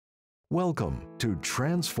Welcome to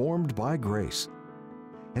Transformed by Grace,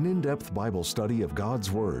 an in-depth Bible study of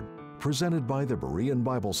God's Word, presented by the Berean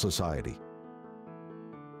Bible Society.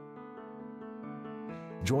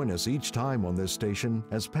 Join us each time on this station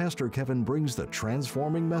as Pastor Kevin brings the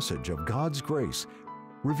transforming message of God's grace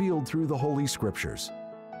revealed through the Holy Scriptures.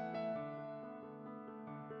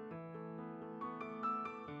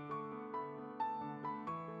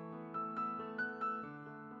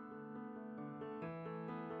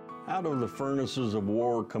 Out of the furnaces of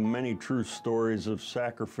war come many true stories of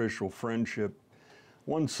sacrificial friendship.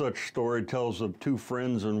 One such story tells of two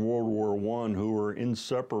friends in World War I who were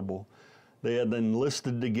inseparable. They had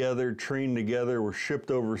enlisted together, trained together, were shipped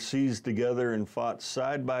overseas together, and fought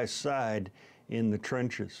side by side in the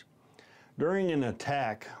trenches. During an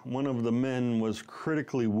attack, one of the men was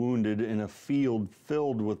critically wounded in a field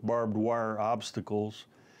filled with barbed wire obstacles,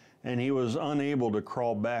 and he was unable to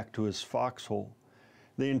crawl back to his foxhole.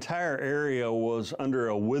 The entire area was under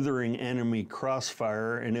a withering enemy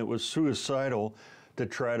crossfire, and it was suicidal to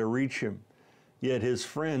try to reach him. Yet his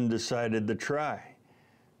friend decided to try.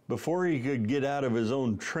 Before he could get out of his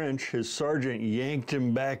own trench, his sergeant yanked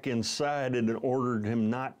him back inside and ordered him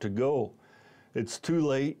not to go. It's too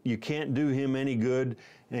late, you can't do him any good,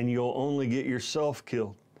 and you'll only get yourself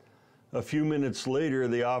killed. A few minutes later,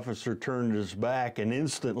 the officer turned his back, and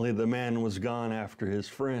instantly the man was gone after his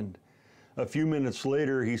friend. A few minutes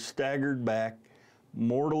later, he staggered back,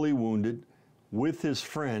 mortally wounded, with his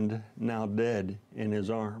friend now dead in his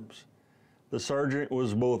arms. The sergeant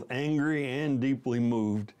was both angry and deeply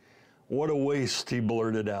moved. "What a waste," he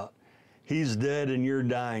blurted out. "He's dead and you're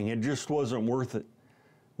dying. It just wasn't worth it."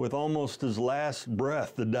 With almost his last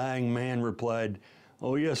breath, the dying man replied,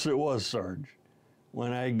 "Oh, yes, it was, Sarge.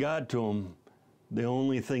 When I got to him, the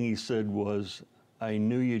only thing he said was, 'I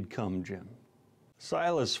knew you'd come, Jim.'"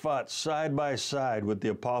 Silas fought side by side with the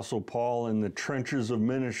Apostle Paul in the trenches of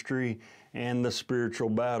ministry and the spiritual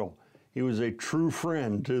battle. He was a true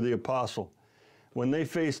friend to the apostle. When they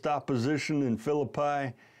faced opposition in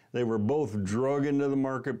Philippi, they were both drug into the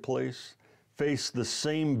marketplace, faced the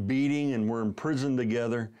same beating, and were imprisoned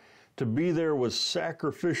together. To be there was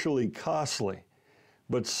sacrificially costly,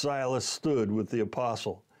 but Silas stood with the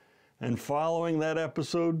apostle. And following that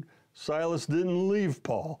episode, Silas didn't leave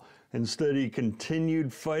Paul. Instead, he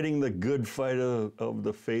continued fighting the good fight of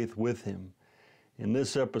the faith with him. In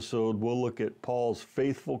this episode, we'll look at Paul's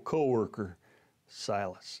faithful co-worker,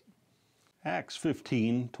 Silas. Acts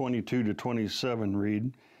 15:22-27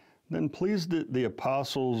 read, "Then pleased it the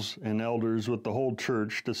apostles and elders with the whole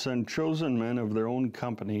church to send chosen men of their own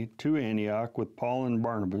company to Antioch with Paul and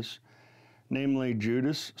Barnabas, namely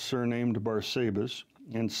Judas, surnamed Barsabas,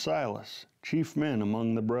 and Silas, chief men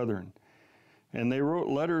among the brethren. And they wrote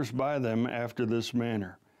letters by them after this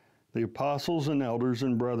manner. The apostles and elders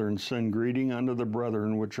and brethren send greeting unto the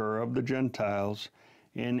brethren which are of the Gentiles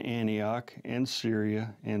in Antioch and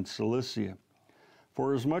Syria and Cilicia.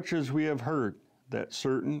 For as much as we have heard that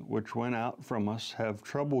certain which went out from us have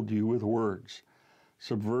troubled you with words,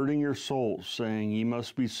 subverting your souls, saying, Ye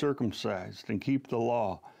must be circumcised and keep the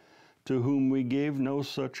law, to whom we gave no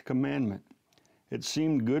such commandment. It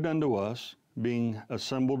seemed good unto us, being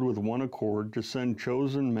assembled with one accord, to send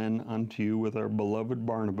chosen men unto you with our beloved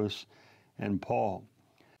Barnabas and Paul,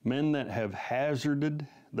 men that have hazarded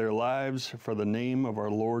their lives for the name of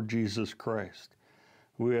our Lord Jesus Christ.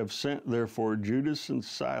 We have sent therefore Judas and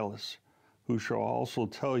Silas, who shall also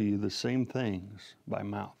tell you the same things by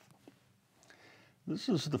mouth." This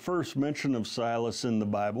is the first mention of Silas in the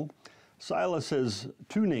Bible. Silas has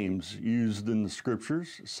two names used in the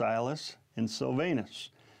Scriptures, Silas and Silvanus.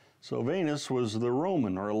 Silvanus was the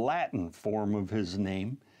Roman or Latin form of his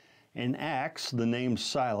name. In Acts, the name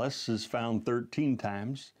Silas is found 13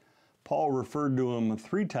 times. Paul referred to him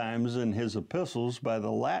 3 times in his epistles by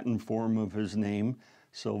the Latin form of his name,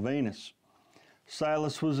 Silvanus.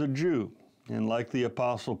 Silas was a Jew, and like the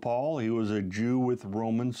Apostle Paul, he was a Jew with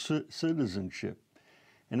Roman citizenship.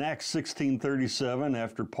 In Acts 16:37,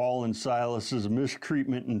 after Paul and Silas's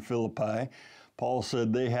mistreatment in Philippi, Paul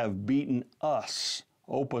said, "They have beaten us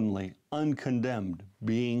openly, uncondemned,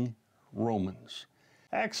 being Romans."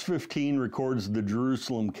 Acts 15 records the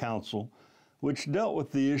Jerusalem Council, which dealt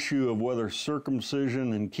with the issue of whether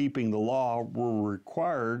circumcision and keeping the law were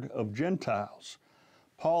required of Gentiles.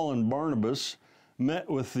 Paul and Barnabas met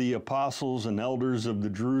with the apostles and elders of the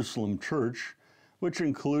Jerusalem church, which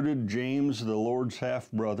included James, the Lord's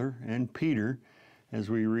half-brother, and Peter, as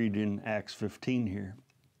we read in Acts 15 here.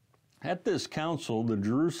 At this council, the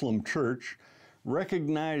Jerusalem church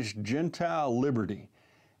recognized Gentile liberty,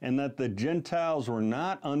 and that the Gentiles were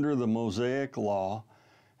not under the Mosaic law,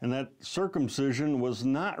 and that circumcision was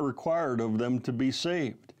not required of them to be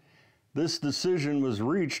saved. This decision was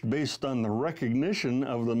reached based on the recognition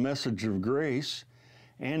of the message of grace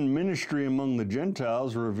and ministry among the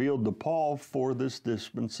Gentiles revealed to Paul for this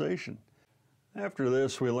dispensation. After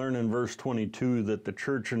this, we learn in verse 22 that the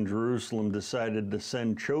church in Jerusalem decided to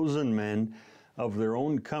send chosen men of their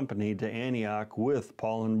own company to Antioch with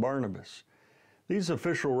Paul and Barnabas. These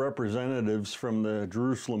official representatives from the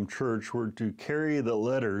Jerusalem church were to carry the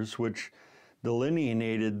letters which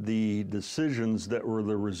delineated the decisions that were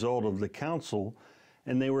the result of the council,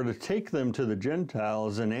 and they were to take them to the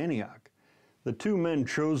Gentiles in Antioch. The two men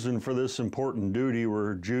chosen for this important duty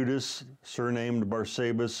were Judas, surnamed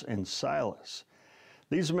Barsabas, and Silas.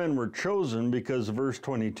 These men were chosen because verse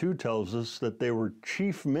 22 tells us that they were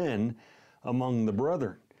chief men among the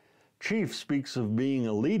brethren. Chief speaks of being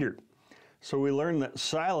a leader. So we learn that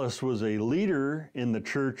Silas was a leader in the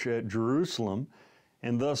church at Jerusalem,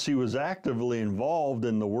 and thus he was actively involved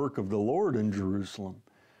in the work of the Lord in Jerusalem.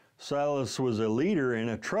 Silas was a leader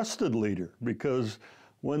and a trusted leader because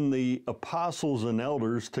when the apostles and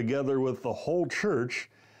elders, together with the whole church,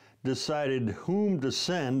 decided whom to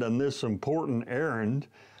send on this important errand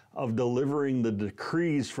of delivering the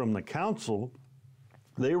decrees from the council,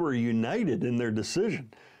 they were united in their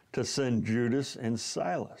decision to send Judas and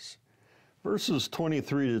Silas. Verses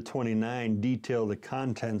 23 to 29 detail the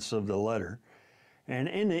contents of the letter, and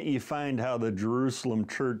in it you find how the Jerusalem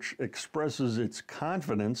church expresses its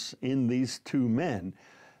confidence in these two men,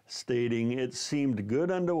 stating, "It seemed good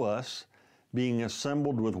unto us, being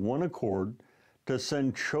assembled with one accord, to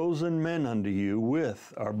send chosen men unto you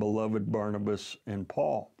with our beloved Barnabas and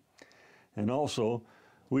Paul. And also,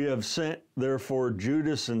 we have sent therefore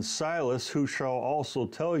Judas and Silas, who shall also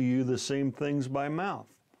tell you the same things by mouth."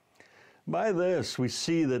 By this, we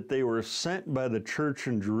see that they were sent by the church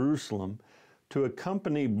in Jerusalem to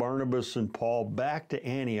accompany Barnabas and Paul back to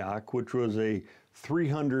Antioch, which was a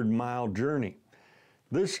 300-mile journey.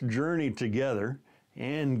 This journey together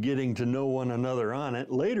and getting to know one another on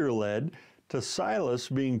it later led to Silas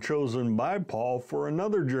being chosen by Paul for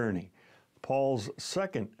another journey, Paul's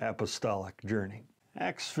second apostolic journey.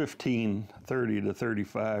 Acts 15:30 to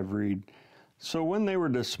 35 read, "So when they were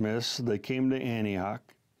dismissed, they came to Antioch,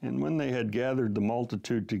 and when they had gathered the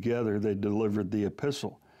multitude together, they delivered the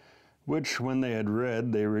epistle, which when they had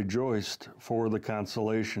read, they rejoiced for the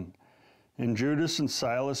consolation. And Judas and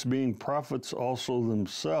Silas, being prophets also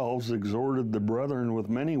themselves, exhorted the brethren with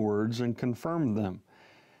many words and confirmed them.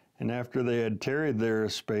 And after they had tarried there a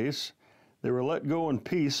space, they were let go in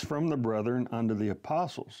peace from the brethren unto the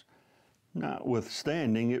apostles.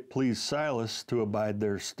 Notwithstanding, it pleased Silas to abide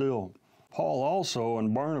there still. Paul also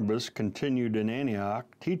and Barnabas continued in Antioch,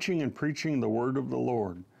 teaching and preaching the word of the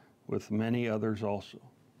Lord, with many others also."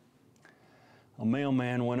 A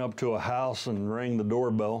mailman went up to a house and rang the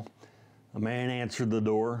doorbell. A man answered the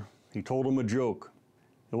door. He told him a joke.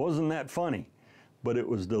 It wasn't that funny, but it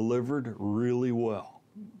was delivered really well.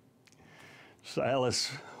 Silas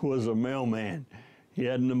was a mailman. He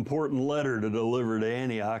had an important letter to deliver to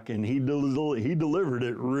Antioch, and he delivered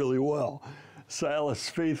it really well. Silas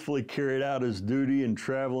faithfully carried out his duty in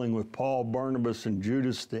traveling with Paul, Barnabas, and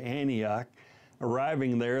Judas to Antioch.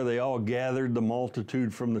 Arriving there, they all gathered the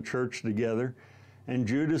multitude from the church together, and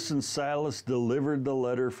Judas and Silas delivered the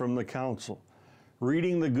letter from the council.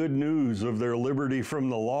 Reading the good news of their liberty from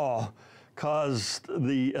the law caused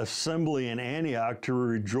the assembly in Antioch to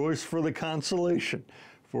rejoice for the consolation,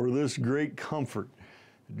 for this great comfort.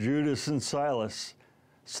 Judas and Silas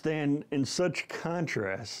stand in such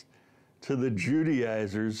contrast to the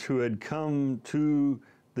Judaizers who had come to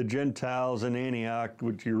the Gentiles in Antioch,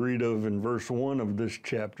 which you read of in verse 1 of this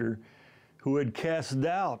chapter, who had cast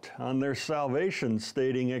doubt on their salvation,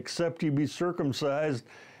 stating, "Except ye be circumcised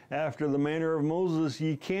after the manner of Moses,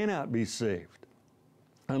 ye cannot be saved."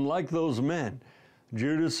 Unlike those men,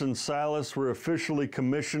 Judas and Silas were officially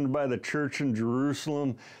commissioned by the church in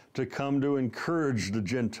Jerusalem to come to encourage the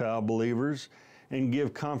Gentile believers and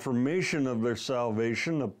give confirmation of their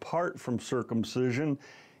salvation apart from circumcision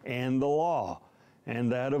and the law.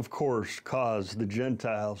 And that, of course, caused the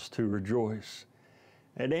Gentiles to rejoice.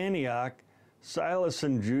 At Antioch, Silas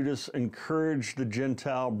and Judas encouraged the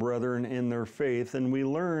Gentile brethren in their faith, and we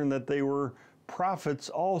learn that they were prophets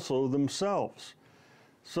also themselves.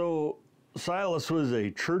 So Silas was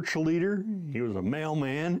a church leader, he was a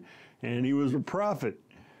mailman, and he was a prophet.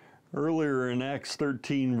 Earlier in Acts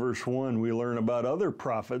 13, verse 1, we learn about other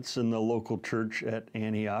prophets in the local church at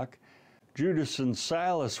Antioch. Judas and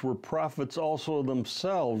Silas were prophets also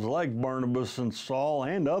themselves, like Barnabas and Saul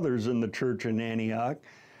and others in the church in Antioch.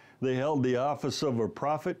 They held the office of a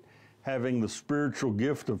prophet, having the spiritual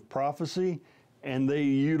gift of prophecy, and they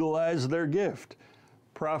utilized their gift.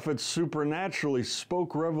 Prophets supernaturally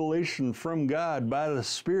spoke revelation from God by the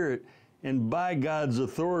Spirit and by God's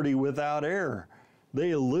authority without error.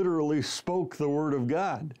 They literally spoke the Word of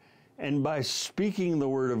God. And by speaking the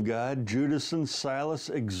Word of God, Judas and Silas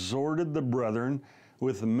exhorted the brethren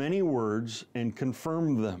with many words and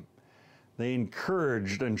confirmed them. They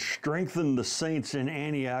encouraged and strengthened the saints in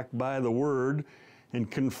Antioch by the Word and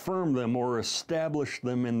confirmed them or established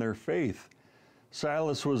them in their faith.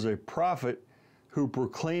 Silas was a prophet who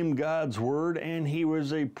proclaimed God's Word, and he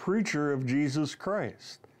was a preacher of Jesus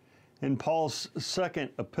Christ. In Paul's second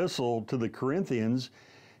epistle to the Corinthians,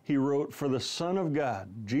 he wrote, "For the Son of God,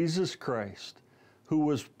 Jesus Christ, who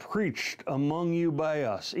was preached among you by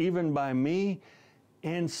us, even by me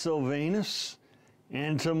and Silvanus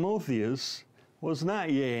and Timotheus, was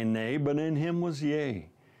not yea and nay, but in him was yea."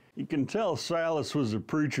 You can tell Silas was a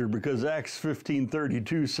preacher because Acts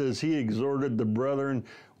 15:32 says he exhorted the brethren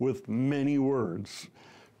with many words.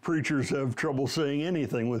 Preachers have trouble saying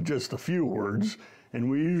anything with just a few words, and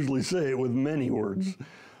we usually say it with many words.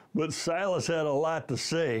 But Silas had a lot to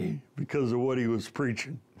say because of what he was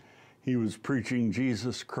preaching. He was preaching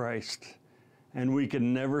Jesus Christ, and we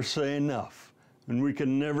can never say enough, and we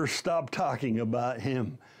can never stop talking about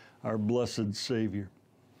him, our blessed Savior.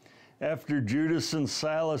 After Judas and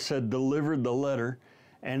Silas had delivered the letter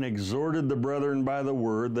and exhorted the brethren by the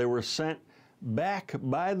word, they were sent back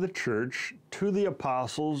by the church to the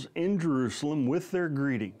apostles in Jerusalem with their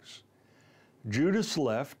greetings. Judas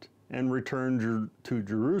left and returned to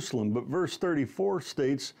Jerusalem, but verse 34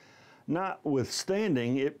 states,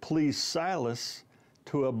 "Notwithstanding, it pleased Silas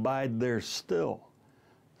to abide there still."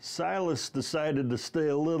 Silas decided to stay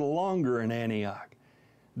a little longer in Antioch.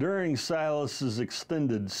 During Silas's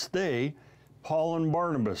extended stay, Paul and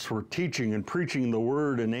Barnabas were teaching and preaching the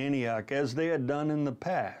word in Antioch as they had done in the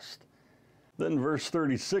past. Then verse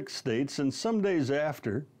 36 states, "And some days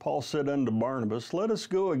after, Paul said unto Barnabas, Let us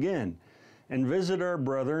go again and visit our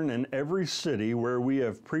brethren in every city where we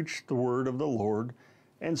have preached the word of the Lord,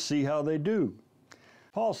 and see how they do."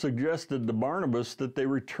 Paul suggested to Barnabas that they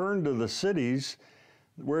return to the cities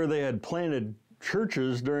where they had planted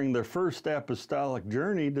churches during their first apostolic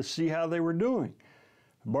journey to see how they were doing.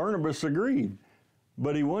 Barnabas agreed,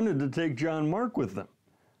 but he wanted to take John Mark with them.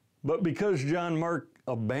 But because John Mark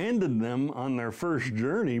abandoned them on their first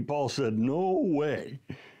journey, Paul said, "No way."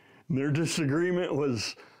 Their disagreement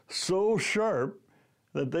was so sharp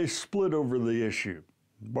that they split over the issue.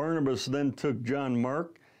 Barnabas then took John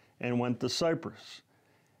Mark and went to Cyprus.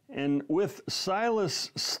 And with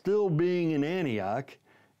Silas still being in Antioch,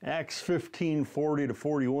 Acts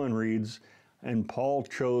 15:40-41 reads, "And Paul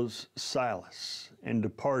chose Silas and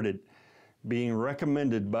departed, being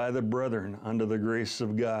recommended by the brethren unto the grace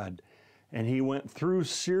of God. And he went through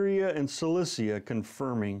Syria and Cilicia,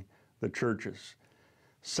 confirming the churches."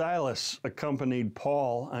 Silas accompanied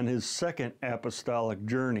Paul on his second apostolic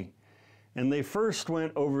journey. And they first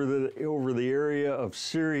went over the area of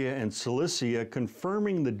Syria and Cilicia,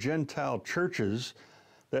 confirming the Gentile churches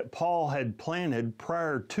that Paul had planted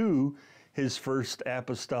prior to his first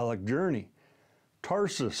apostolic journey.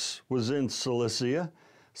 Tarsus was in Cilicia,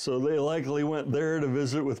 so they likely went there to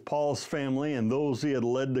visit with Paul's family and those he had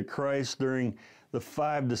led to Christ during the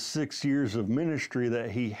 5 to 6 years of ministry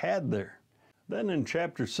that he had there. Then in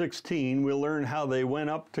chapter 16, we'll learn how they went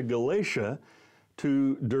up to Galatia,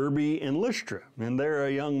 to Derbe and Lystra, and there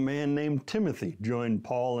a young man named Timothy joined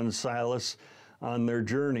Paul and Silas on their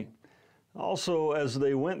journey. Also, as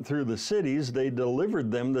they went through the cities, they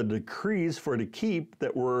delivered them the decrees for to keep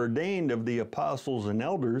that were ordained of the apostles and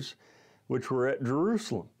elders, which were at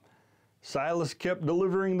Jerusalem. Silas kept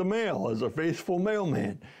delivering the mail as a faithful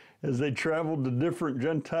mailman. As they traveled to different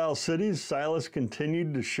Gentile cities, Silas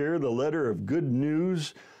continued to share the letter of good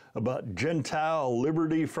news about Gentile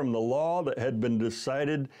liberty from the law that had been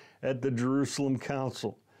decided at the Jerusalem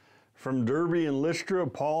Council. From Derbe and Lystra,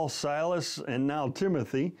 Paul, Silas, and now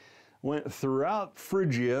Timothy went throughout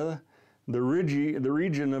Phrygia, the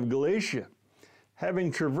region of Galatia.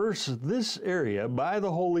 Having traversed this area by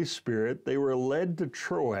the Holy Spirit, they were led to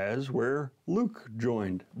Troas, where Luke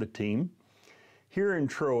joined the team. Here in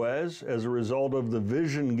Troas, as a result of the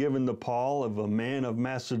vision given to Paul of a man of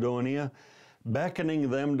Macedonia beckoning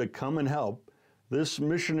them to come and help, this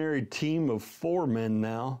missionary team of 4 men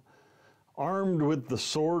now, armed with the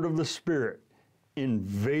sword of the Spirit,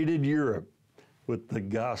 invaded Europe with the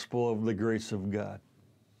gospel of the grace of God.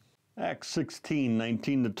 Acts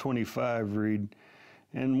 16:19-25 read,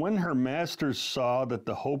 "And when her masters saw that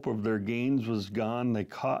the hope of their gains was gone, they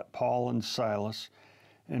caught Paul and Silas,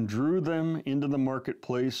 and drew them into the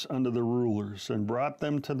marketplace unto the rulers, and brought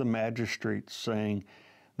them to the magistrates, saying,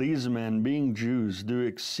 These men, being Jews, do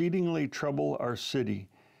exceedingly trouble our city,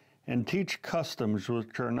 and teach customs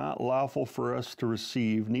which are not lawful for us to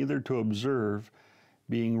receive, neither to observe,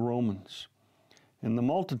 being Romans. And the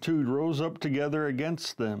multitude rose up together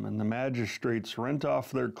against them, and the magistrates rent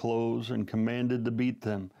off their clothes, and commanded to beat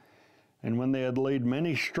them. And when they had laid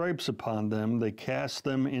many stripes upon them, they cast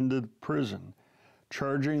them into prison,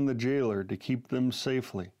 charging the jailer to keep them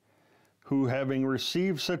safely, who, having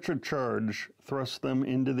received such a charge, thrust them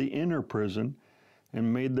into the inner prison,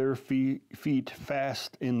 and made their feet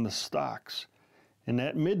fast in the stocks. And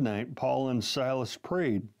at midnight Paul and Silas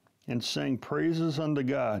prayed, and sang praises unto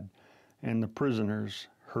God, and the prisoners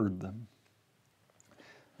heard them.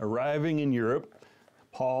 Arriving in Europe,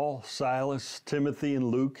 Paul, Silas, Timothy, and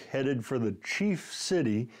Luke headed for the chief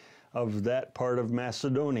city of that part of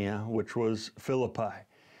Macedonia, which was Philippi.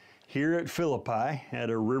 Here at Philippi, at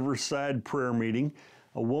a riverside prayer meeting,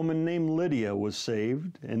 a woman named Lydia was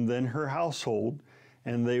saved, and then her household,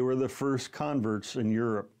 and they were the first converts in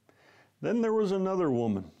Europe. Then there was another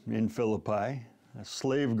woman in Philippi, a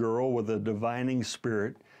slave girl with a divining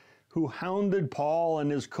spirit, who hounded Paul and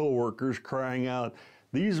his co-workers, crying out,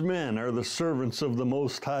 These men are the servants of the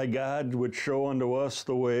Most High God, which show unto us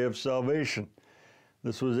the way of salvation.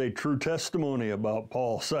 This was a true testimony about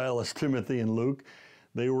Paul, Silas, Timothy, and Luke.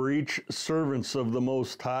 They were each servants of the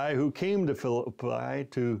Most High who came to Philippi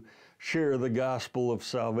to share the gospel of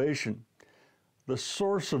salvation. The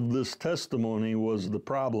source of this testimony was the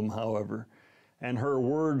problem, however, and her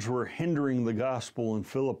words were hindering the gospel in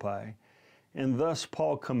Philippi. And thus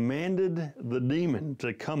Paul commanded the demon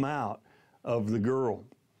to come out of the girl.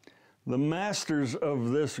 The masters of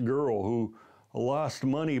this girl, who lost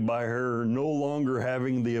money by her no longer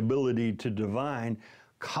having the ability to divine,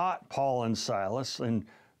 caught Paul and Silas and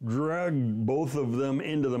dragged both of them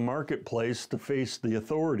into the marketplace to face the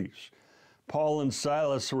authorities. Paul and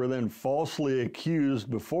Silas were then falsely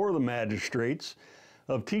accused before the magistrates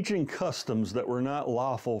of teaching customs that were not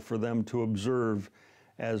lawful for them to observe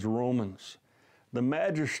as Romans. The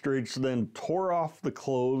magistrates then tore off the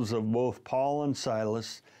clothes of both Paul and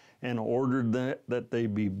Silas and ordered that they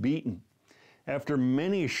be beaten. After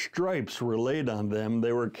many stripes were laid on them,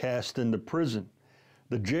 they were cast into prison.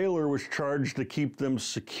 The jailer was charged to keep them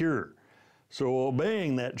secure. So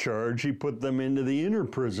obeying that charge, he put them into the inner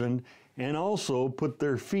prison and also put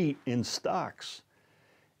their feet in stocks.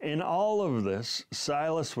 In all of this,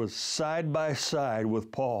 Silas was side by side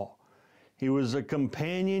with Paul. He was a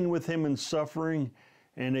companion with him in suffering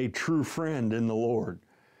and a true friend in the Lord.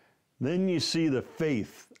 Then you see the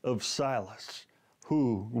faith of Silas,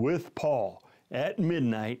 who, with Paul, at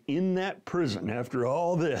midnight in that prison, after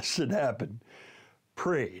all this had happened,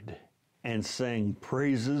 prayed and sang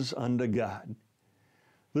praises unto God.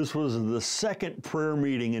 This was the second prayer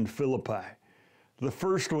meeting in Philippi. The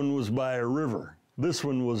first one was by a river. This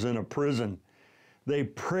one was in a prison. They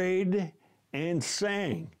prayed and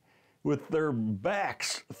sang with their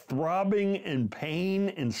backs throbbing in pain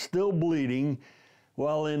and still bleeding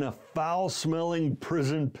while in a foul-smelling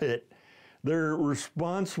prison pit. Their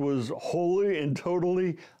response was wholly and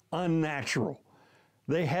totally unnatural.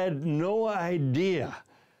 They had no idea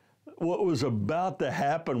what was about to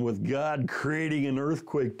happen with God creating an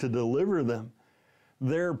earthquake to deliver them.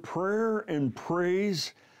 Their prayer and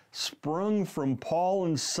praise sprung from Paul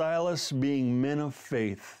and Silas being men of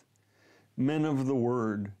faith, men of the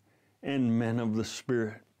Word, and men of the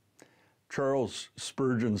Spirit. Charles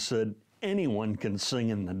Spurgeon said, anyone can sing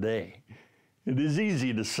in the day. It is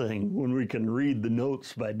easy to sing when we can read the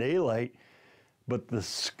notes by daylight, but the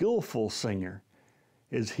skillful singer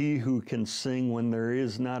is he who can sing when there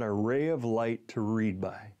is not a ray of light to read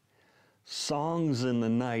by. Songs in the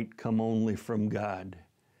night come only from God.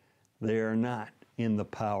 They are not in the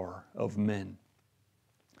power of men.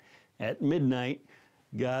 At midnight,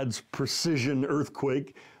 God's precision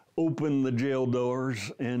earthquake opened the jail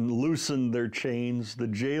doors and loosened their chains. The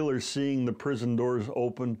jailer, seeing the prison doors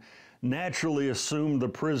open, naturally assumed the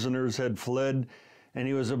prisoners had fled and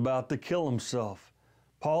he was about to kill himself.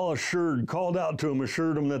 Paul called out to him,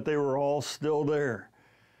 assured him that they were all still there.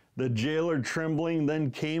 The jailer, trembling,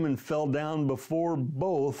 then came and fell down before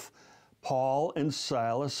both Paul and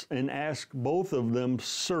Silas and asked both of them,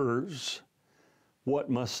 Sirs,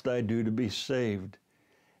 what must I do to be saved?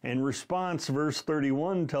 In response, verse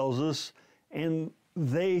 31 tells us, and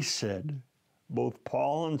they said, both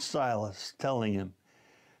Paul and Silas, telling him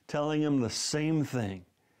the same thing,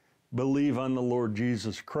 believe on the Lord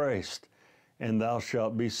Jesus Christ, and thou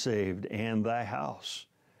shalt be saved, and thy house.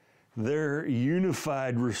 Their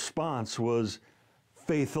unified response was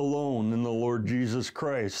faith alone in the Lord Jesus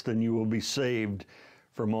Christ, and you will be saved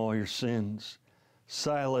from all your sins.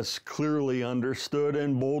 Silas clearly understood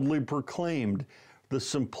and boldly proclaimed the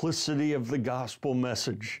simplicity of the gospel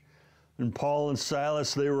message. And Paul and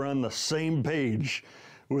Silas, they were on the same page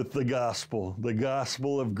with the gospel. The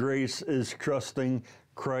gospel of grace is trusting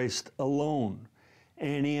Christ alone.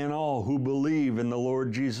 Any and all who believe in the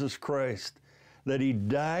Lord Jesus Christ, that He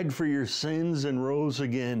died for your sins and rose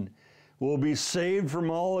again, will be saved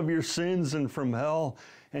from all of your sins and from hell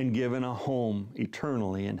and given a home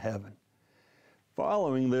eternally in heaven.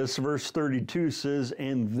 Following this, verse 32 says,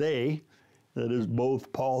 "And they," that is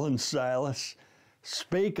both Paul and Silas,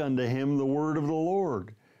 "spake unto him the word of the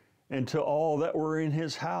Lord, and to all that were in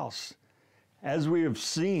his house." As we have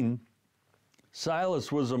seen,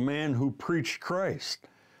 Silas was a man who preached Christ,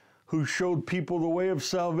 who showed people the way of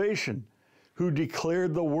salvation, who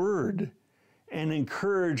declared the word, and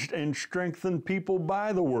encouraged and strengthened people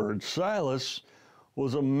by the word. Silas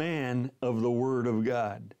was a man of the word of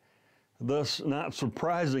God. Thus, not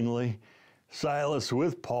surprisingly, Silas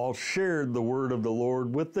with Paul shared the word of the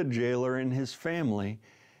Lord with the jailer and his family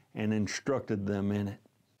and instructed them in it.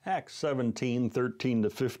 Acts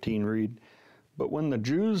 17:13-15 read, "But when the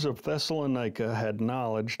Jews of Thessalonica had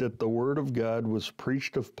knowledge that the word of God was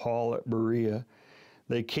preached of Paul at Berea,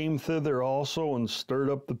 they came thither also and stirred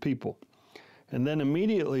up the people. And then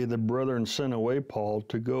immediately the brethren sent away Paul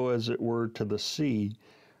to go as it were to the sea,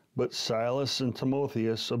 but Silas and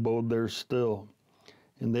Timotheus abode there still.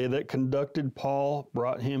 And they that conducted Paul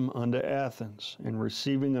brought him unto Athens, and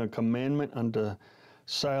receiving a commandment unto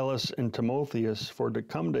Silas and Timotheus for to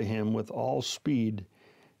come to him with all speed,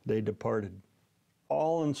 they departed.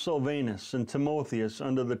 Paul and Silvanus and Timotheus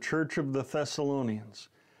unto the church of the Thessalonians,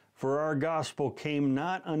 for our gospel came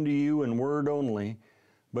not unto you in word only,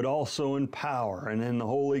 but also in power and in the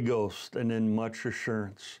Holy Ghost and in much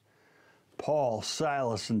assurance." Paul,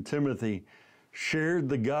 Silas, and Timothy shared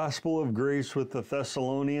the gospel of grace with the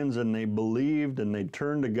Thessalonians, and they believed and they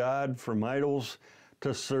turned to God from idols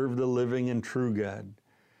to serve the living and true God.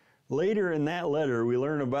 Later in that letter, we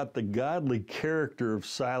learn about the godly character of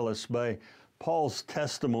Silas by Paul's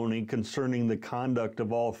testimony concerning the conduct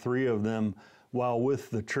of all three of them while with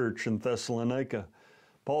the church in Thessalonica.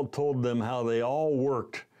 Paul told them how they all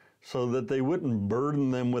worked so that they wouldn't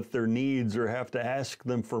burden them with their needs or have to ask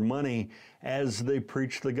them for money as they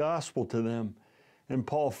preached the gospel to them. And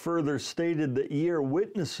Paul further stated that ye are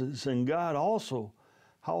witnesses, and God also,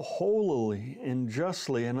 how holily and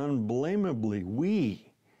justly and unblameably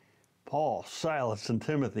we, Paul, Silas, and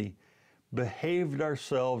Timothy, behaved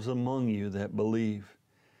ourselves among you that believe.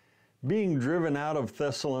 Being driven out of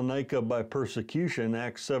Thessalonica by persecution,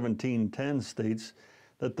 Acts 17:10 states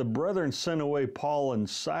that the brethren sent away Paul and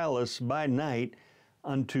Silas by night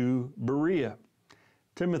unto Berea.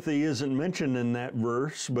 Timothy isn't mentioned in that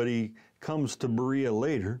verse, but he comes to Berea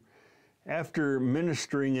later. After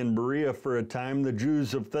ministering in Berea for a time, the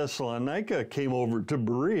Jews of Thessalonica came over to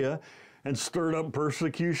Berea and stirred up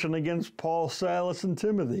persecution against Paul, Silas, and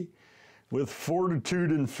Timothy. With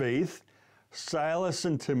fortitude and faith, Silas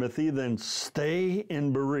and Timothy then stay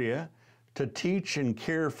in Berea to teach and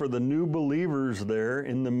care for the new believers there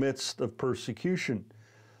in the midst of persecution.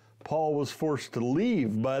 Paul was forced to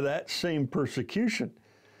leave by that same persecution.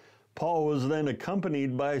 Paul was then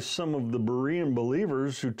accompanied by some of the Berean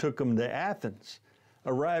believers who took him to Athens.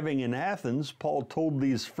 Arriving in Athens, Paul told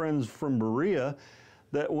these friends from Berea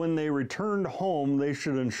that when they returned home, they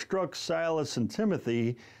should instruct Silas and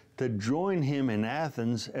Timothy to join him in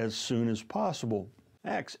Athens as soon as possible.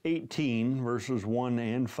 Acts 18, verses 1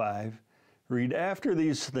 and 5, read, "After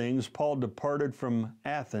these things, Paul departed from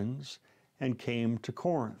Athens and came to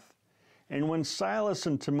Corinth. And when Silas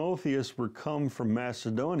and Timotheus were come from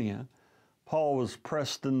Macedonia, Paul was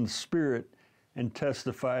pressed in the spirit and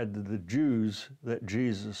testified to the Jews that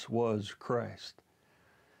Jesus was Christ."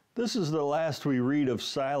 This is the last we read of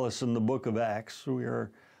Silas in the book of Acts. We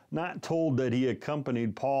are not told that he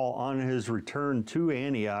accompanied Paul on his return to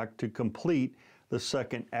Antioch to complete the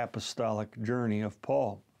second apostolic journey of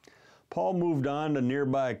Paul. Paul moved on to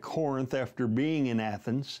nearby Corinth after being in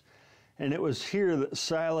Athens, and it was here that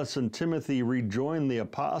Silas and Timothy rejoined the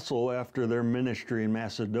apostle after their ministry in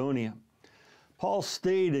Macedonia. Paul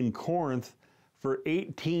stayed in Corinth for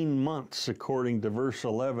 18 months, according to verse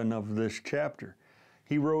 11 of this chapter.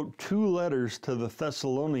 He wrote 2 letters to the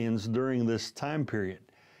Thessalonians during this time period,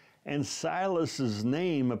 and Silas's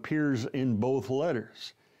name appears in both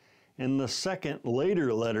letters. In the second,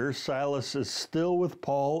 later letter, Silas is still with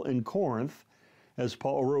Paul in Corinth. As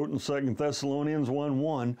Paul wrote in 2 Thessalonians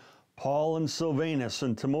 1:1, "Paul and Silvanus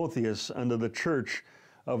and Timotheus unto the church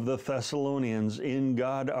of the Thessalonians in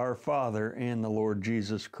God our Father and the Lord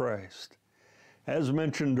Jesus Christ. As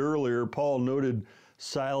mentioned earlier, Paul noted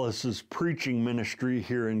Silas's preaching ministry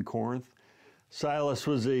here in Corinth. Silas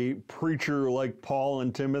was a preacher like Paul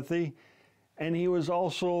and Timothy, and he was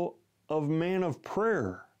also a man of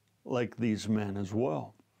prayer like these men as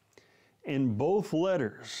well. In both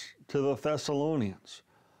letters to the Thessalonians,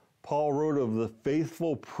 Paul wrote of the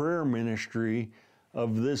faithful prayer ministry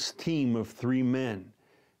of this team of three men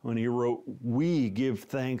when he wrote, "We give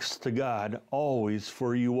thanks to God always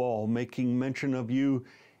for you all, making mention of you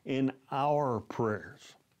in our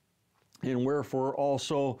prayers. And wherefore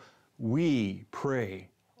also we pray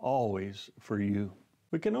always for you."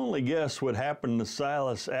 We can only guess what happened to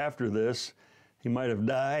Silas after this. He might have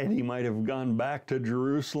died. He might have gone back to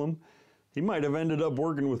Jerusalem. He might have ended up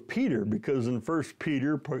working with Peter, because in 1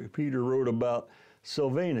 Peter, Peter wrote about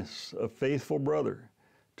Silvanus, a faithful brother,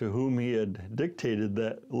 to whom he had dictated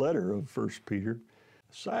that letter of 1 Peter.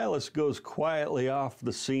 Silas goes quietly off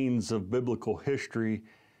the scenes of biblical history,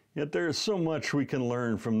 yet there is so much we can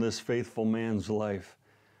learn from this faithful man's life.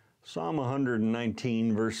 Psalm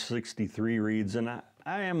 119, verse 63 reads, "And I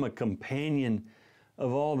am a companion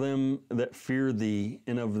of all them that fear thee,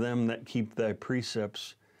 and of them that keep thy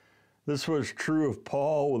precepts." This was true of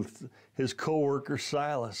Paul with his co-worker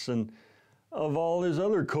Silas, and of all his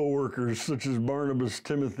other co-workers, such as Barnabas,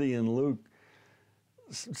 Timothy, and Luke.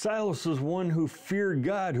 Silas was one who feared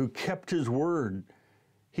God, who kept his word.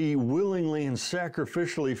 He willingly and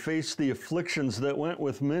sacrificially faced the afflictions that went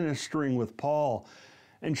with ministering with Paul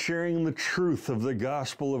and sharing the truth of the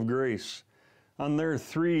gospel of grace. On their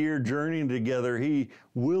 3-year journey together, he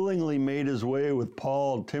willingly made his way with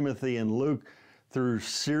Paul, Timothy, and Luke through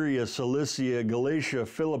Syria, Cilicia, Galatia,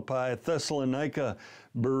 Philippi, Thessalonica,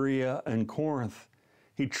 Berea, and Corinth.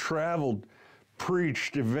 He traveled,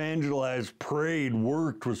 preached, evangelized, prayed,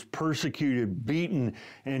 worked, was persecuted, beaten,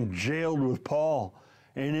 and jailed with Paul.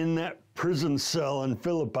 And in that prison cell in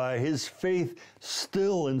Philippi, his faith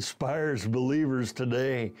still inspires believers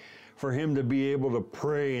today for him to be able to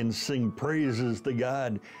pray and sing praises to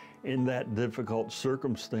God in that difficult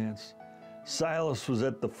circumstance. Silas was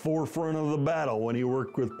at the forefront of the battle when he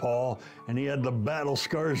worked with Paul, and he had the battle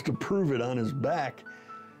scars to prove it on his back.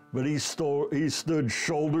 But he stood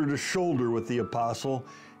shoulder to shoulder with the apostle,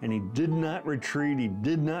 and he did not retreat, he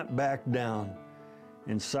did not back down.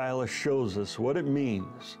 And Silas shows us what it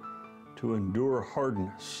means to endure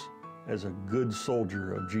hardness as a good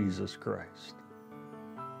soldier of Jesus Christ.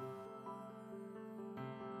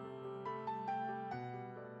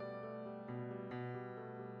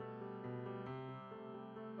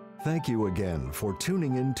 Thank you again for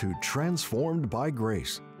tuning in to Transformed by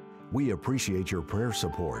Grace. We appreciate your prayer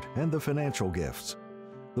support and the financial gifts.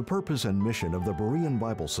 The purpose and mission of the Berean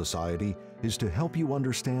Bible Society is to help you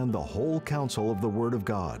understand the whole counsel of the Word of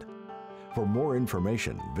God. For more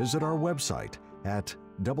information, visit our website at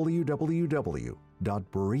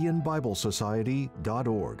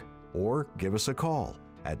www.bereanbiblesociety.org or give us a call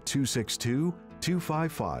at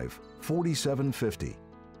 262-255-4750.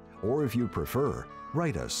 Or if you prefer,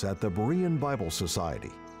 write us at the Berean Bible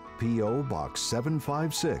Society, P.O. Box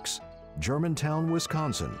 756, Germantown,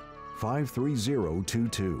 Wisconsin,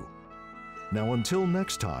 53022. Now until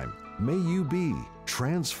next time, may you be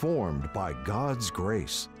transformed by God's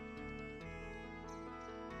grace.